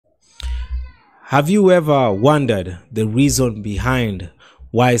Have you ever wondered the reason behind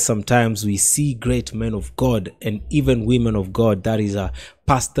why sometimes we see great men of God and even women of God, that is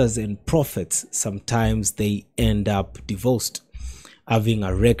pastors and prophets, sometimes they end up divorced, having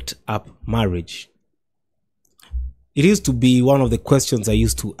a wrecked up marriage? It used to be one of the questions I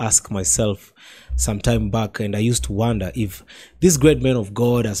used to ask myself some time back, and I used to wonder if these great men of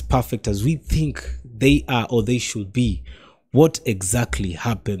God, as perfect as we think they are or they should be, what exactly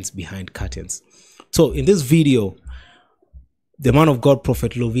happens behind curtains. So in this video, the man of God,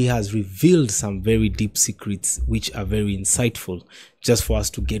 Prophet Lovy, has revealed some very deep secrets which are very insightful, just for us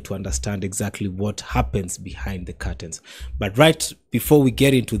to get to understand exactly what happens behind the curtains. But right before we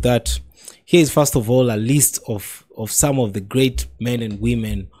get into that, here is first of all a list of some of the great men and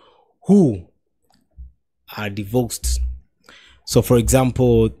women who are divorced. So for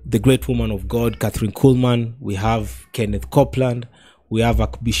example, the great woman of God, Catherine Kuhlman, we have Kenneth Copeland, we have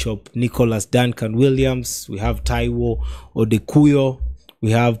Archbishop Nicholas Duncan Williams, we have Taiwo Odekuyo,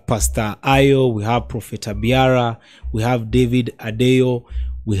 we have Pastor Ayo, we have Prophet Abiara, we have David Adeyo,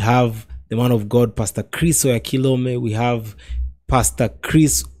 we have the man of God, Pastor Chris Oyakilome, we have Pastor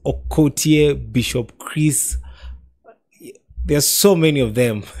Chris Okotie, Bishop Chris. There's so many of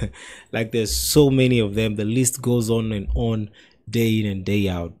them. Like there's so many of them. The list goes on and on, day in and day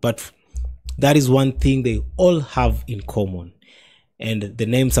out. But that is one thing they all have in common. And the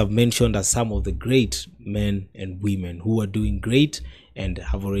names I've mentioned are some of the great men and women who are doing great and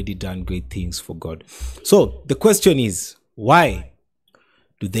have already done great things for God. So the question is, why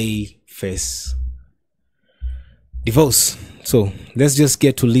do they face divorce? So let's just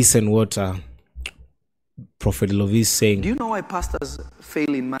get to listen what Prophet Lovy is saying. Do you know why pastors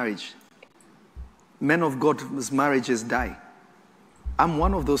fail in marriage? Men of God's marriages die. I'm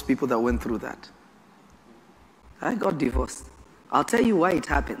one of those people that went through that. I got divorced. I'll tell you why it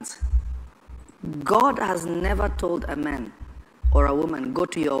happens. God has never told a man or a woman, go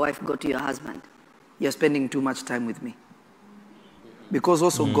to your wife, go to your husband. You're spending too much time with me. Because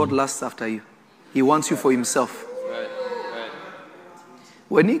also God lusts after you. He wants you for himself. Right.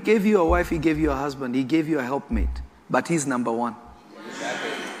 When he gave you a wife, he gave you a husband, he gave you a helpmate. But he's number one. Exactly.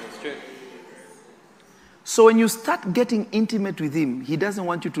 That's true. So when you start getting intimate with him, he doesn't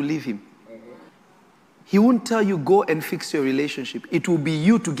want you to leave him. He won't tell you, go and fix your relationship. It will be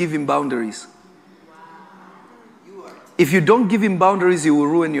you to give him boundaries. If you don't give him boundaries, he will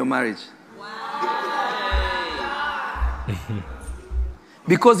ruin your marriage.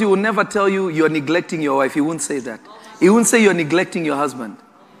 Because he will never tell you you're neglecting your wife. He won't say that. He won't say you're neglecting your husband.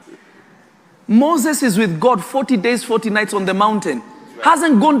 Moses is with God 40 days, 40 nights on the mountain.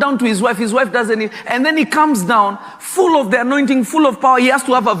 Hasn't gone down to his wife. His wife doesn't. And then he comes down full of the anointing, full of power. He has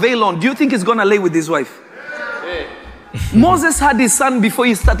to have a veil on. Do you think he's going to lay with his wife? Moses had his son before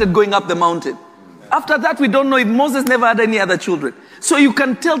he started going up the mountain. After that, we don't know if Moses never had any other children. So you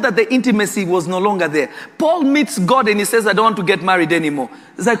can tell that the intimacy was no longer there. Paul meets God and he says, I don't want to get married anymore.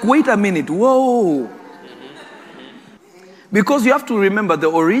 It's like, wait a minute. Whoa. Because you have to remember the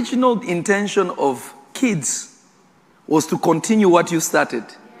original intention of kids was to continue what you started.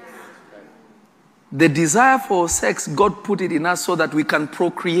 The desire for sex, God put it in us so that we can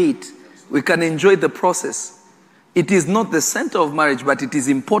procreate. We can enjoy the process. It is not the center of marriage, but it is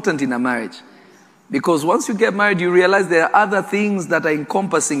important in a marriage. Because once you get married, you realize there are other things that are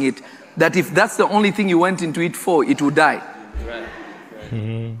encompassing it, that if that's the only thing you went into it for, it will die.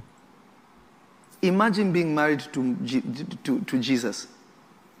 Right. Imagine being married to Jesus.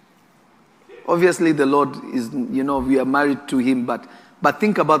 Obviously, the Lord is, we are married to him, but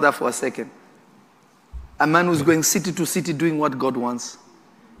think about that for a second. A man who's going city to city doing what God wants,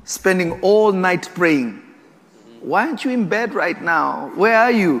 spending all night praying. Why aren't you in bed right now? Where are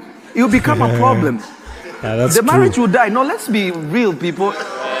you? You'll become a problem. Yeah, the marriage will die. No, let's be real, people.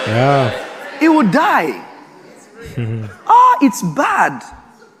 Yeah. It will die. It's bad.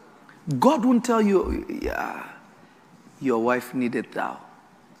 God won't tell you, yeah, your wife needed thou.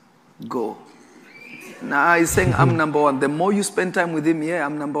 Go. Now he's saying, I'm number one. The more you spend time with him, yeah,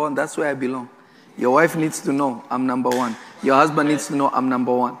 I'm number one. That's where I belong. Your wife needs to know I'm number one. Your husband needs to know I'm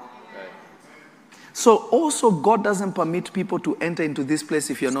number one. So also God doesn't permit people to enter into this place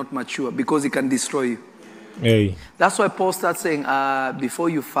if you're not mature, because it can destroy you. Hey. That's why Paul starts saying, before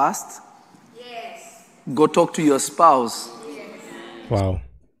you fast, go talk to your spouse. Wow.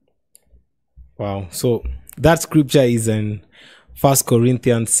 Wow. So that scripture is in 1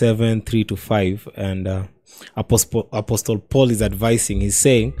 Corinthians 7, 3-5. And Apostle Paul is advising, he's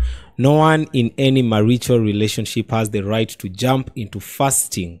saying, no one in any marital relationship has the right to jump into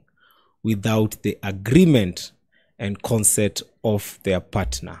fasting without the agreement and consent of their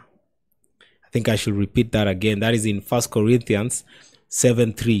partner. think I should repeat that again. That is in 1 Corinthians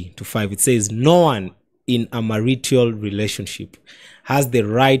 7:3-5. It says, no one in a marital relationship has the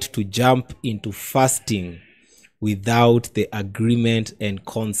right to jump into fasting without the agreement and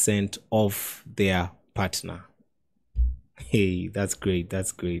consent of their partner. Hey, that's great.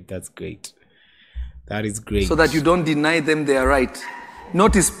 That's great. That's great. That is great. So that you don't deny them their right.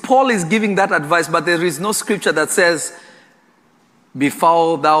 Notice Paul is giving that advice, but there is no scripture that says,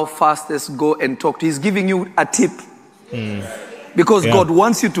 before thou fastest, go and talk to. He's giving you a tip. Because God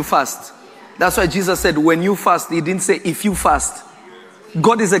wants you to fast. That's why Jesus said, when you fast, he didn't say, if you fast.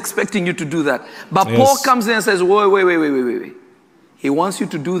 God is expecting you to do that. But Paul comes in and says, wait. He wants you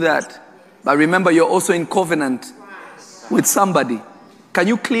to do that. But remember, you're also in covenant with somebody. Can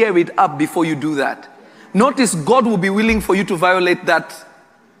you clear it up before you do that? Notice God will be willing for you to violate that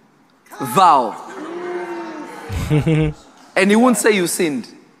vow. And he won't say you sinned.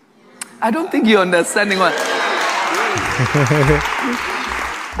 I don't think you're understanding what.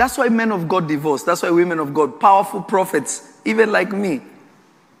 That's why men of God divorce. That's why women of God, powerful prophets, even like me.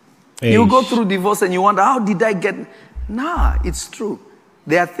 You go through divorce and you wonder, how did I get... Nah, it's true.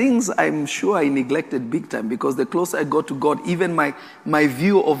 There are things I'm sure I neglected big time, because the closer I got to God, even my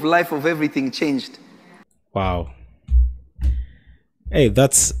view of life, of everything changed. Wow. Hey,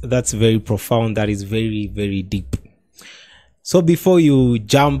 that's very profound. That is very, very deep. So before you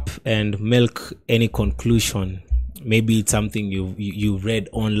jump and milk any conclusion, maybe it's something you read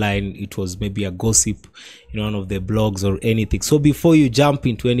online, it was maybe a gossip in one of the blogs or anything. So before you jump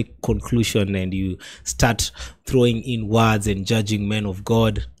into any conclusion and you start throwing in words and judging men of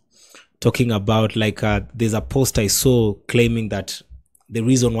God, talking about there's a post I saw claiming that the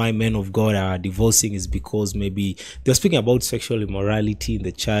reason why men of God are divorcing is because maybe they're speaking about sexual immorality in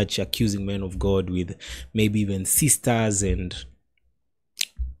the church, accusing men of God with maybe even sisters and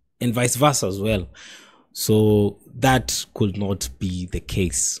vice versa as well. So that could not be the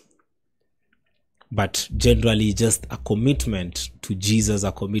case. But generally just a commitment to Jesus,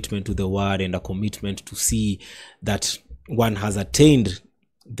 a commitment to the word, and a commitment to see that one has attained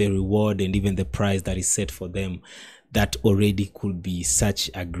the reward and even the prize that is set for them. That already could be such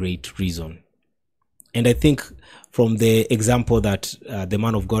a great reason. And I think from the example that the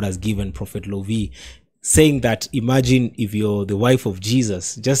man of God has given, Prophet Lovy, saying that imagine if you're the wife of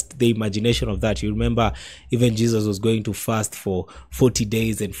Jesus, just the imagination of that. You remember even Jesus was going to fast for 40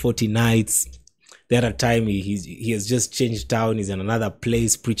 days and 40 nights. The other time he has just changed town, he's in another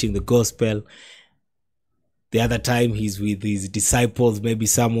place preaching the gospel. The other time he's with his disciples, maybe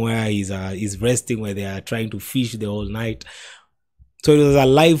somewhere he's resting where they are trying to fish the whole night. So it was a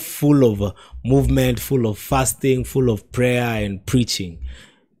life full of movement, full of fasting, full of prayer and preaching.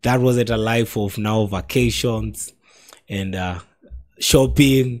 That wasn't a life of now vacations and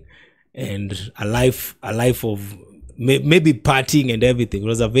shopping and a life of maybe partying and everything. It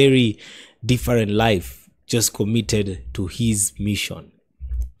was a very different life, just committed to his mission.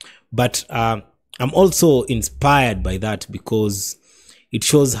 But I'm also inspired by that because it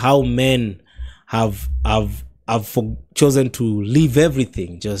shows how men have chosen to leave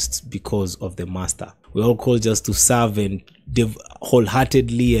everything just because of the master. We're all called just to serve and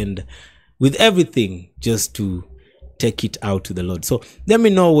wholeheartedly and with everything, just to take it out to the Lord. So let me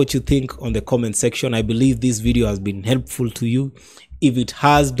know what you think on the comment section. I believe this video has been helpful to you. If it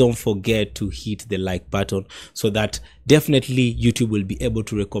has, don't forget to hit the like button so that definitely YouTube will be able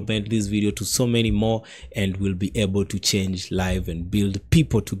to recommend this video to so many more and will be able to change lives and build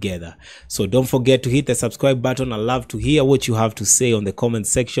people together. So don't forget to hit the subscribe button. I love to hear what you have to say on the comment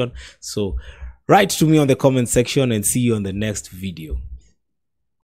section. So write to me on the comment section and see you on the next video.